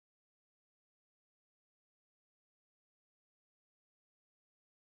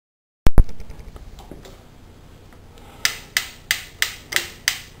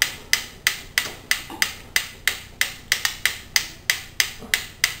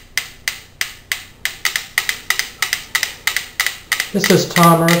This is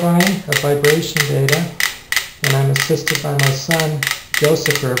Tom Irvine of Vibrationdata, and I'm assisted by my son,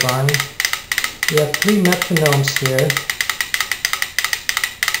 Joseph Irvine. We have 3 metronomes here,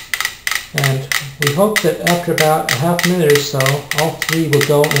 and we hope that after about a half minute or so, all 3 will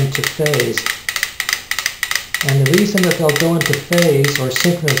go into phase. And the reason that they'll go into phase, or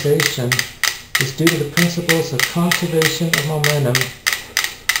synchronization, is due to the principles of conservation of momentum,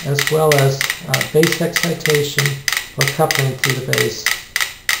 as well as base excitation, or coupling through the base.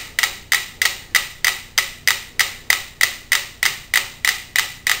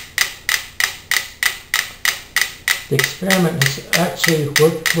 The experiment has actually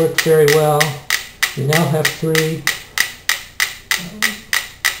worked very well. We now have 3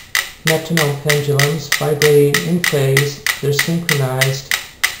 metronome pendulums vibrating in phase. They're synchronized.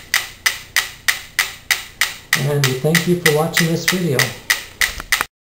 And we thank you for watching this video.